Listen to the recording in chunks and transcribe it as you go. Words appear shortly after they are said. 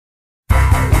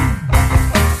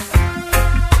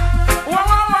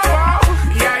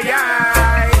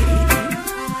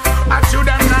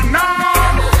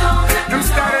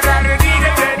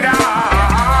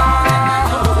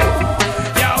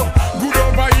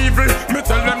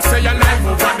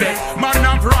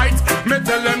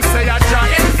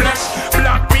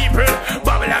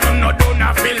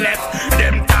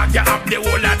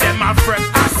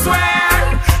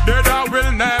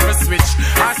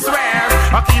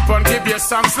on give you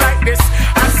songs like this.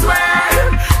 I swear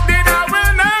that I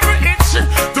will never itch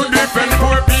to defend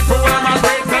poor people are my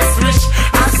greatest wish.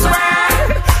 I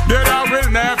swear that I will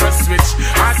never switch.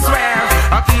 I swear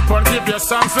I keep on give you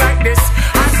songs like this.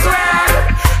 I swear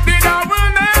that I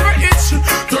will never itch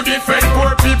to defend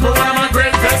poor people are my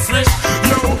greatest wish.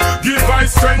 Yo, give I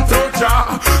strength to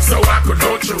Jah so I could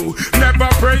go through. Never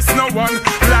praise no one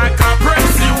like I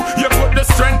praise you. You put the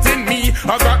strength in me,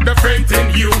 I got the faith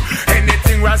in you.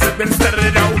 Anything rise up and started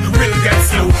it out, will get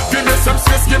slew. Give me some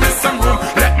space, give me some room,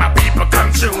 let my people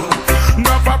come true.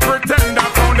 Never pretend I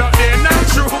found out they're not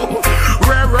true.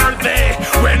 Where were they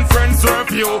when friends were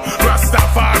few?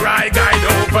 Rastafari guide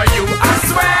over you. I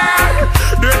swear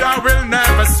that I will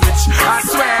never switch. I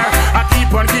swear I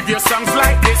keep on give you songs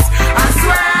like this. I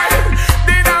swear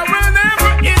that I will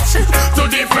never itch to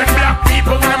different black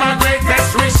people when my greatest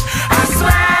wish. I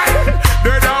swear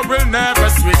that I will never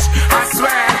switch. I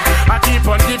swear I keep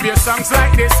on give you songs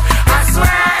like this. I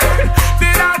swear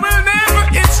that I will never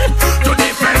itch to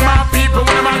defend my people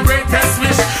when my greatest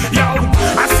wish. Yo,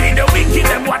 I see the wicked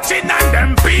them watching and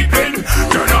them peeping.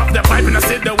 Turn off the pipe and I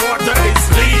see the water is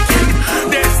leaking.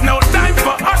 There's no time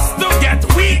for us to get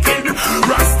weakened.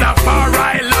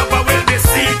 Rastafari lover will be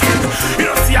seeking. You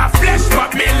don't see a flesh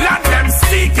but me land them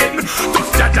seeking. To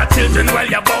judge our children well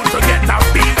you're bound to get a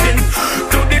beating.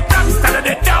 To the top side of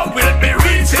the down will be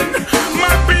reaching.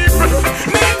 My people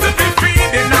need to be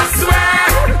feeding. I swear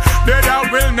that I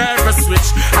will never switch.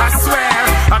 I swear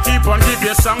I keep on give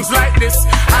you songs like this.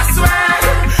 I swear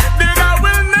that I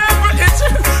will never itch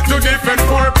to defend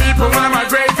poor people one of my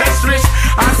greatest wish.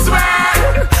 I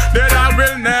swear that I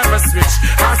will never switch.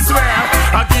 I swear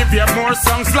I'll give you more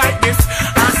songs like this.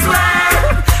 I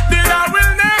swear that I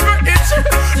will never itch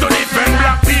to defend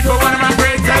black people one of my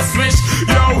greatest wish.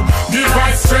 Yo, give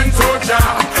I strength to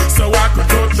Jah so I could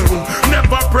go through.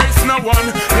 Never praise no one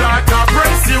like I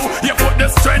praise you. You put the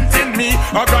strength in me,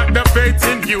 I got the faith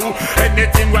in you.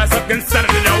 Anything rise up and stand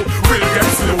it out, will get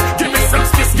slow. Give me some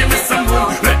space, give me some room,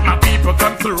 let my people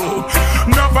come through.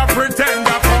 Never pretend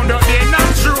I found out they're not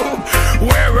true.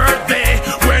 Where were they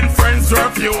when friends were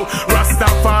few?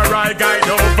 Rastafari guide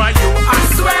over you. I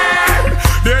swear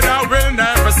that I will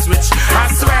never switch. I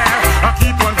swear I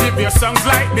keep on give you songs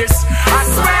like this. I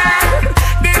swear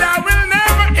that I will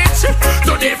never itch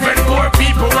to defend poor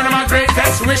people one of my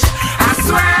greatest wish. I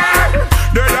swear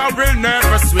that I will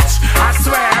never switch. I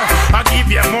swear I'll give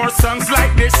you more songs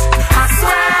like this. I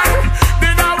swear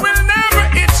that I will never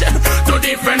itch to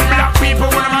defend black people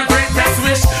one of my greatest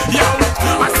wish. Yo,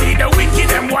 I see the wicked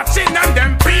them watching and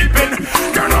them peeping.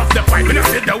 Turn off the pipe and I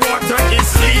see the water is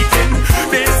leaking.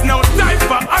 There's no time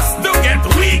for us to get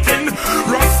weakened.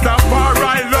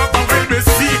 Rastafari love I will be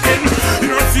seeking.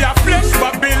 You don't see a flesh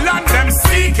but belong them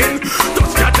seeking.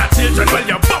 Don't judge the children well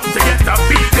you're bound to get a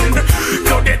beating.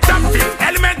 So the top fifth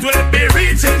element will be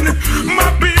reaching.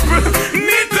 My people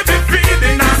need to be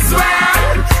feeding. I swear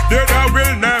that I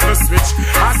will never switch.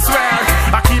 I swear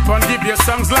I keep on give you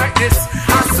songs like this.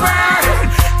 I swear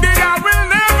that I will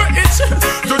never itch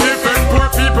to defend poor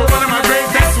people one of my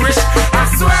greatest wish. I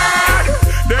swear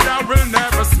that I will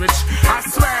never switch. I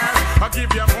swear I'll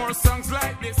give you more songs.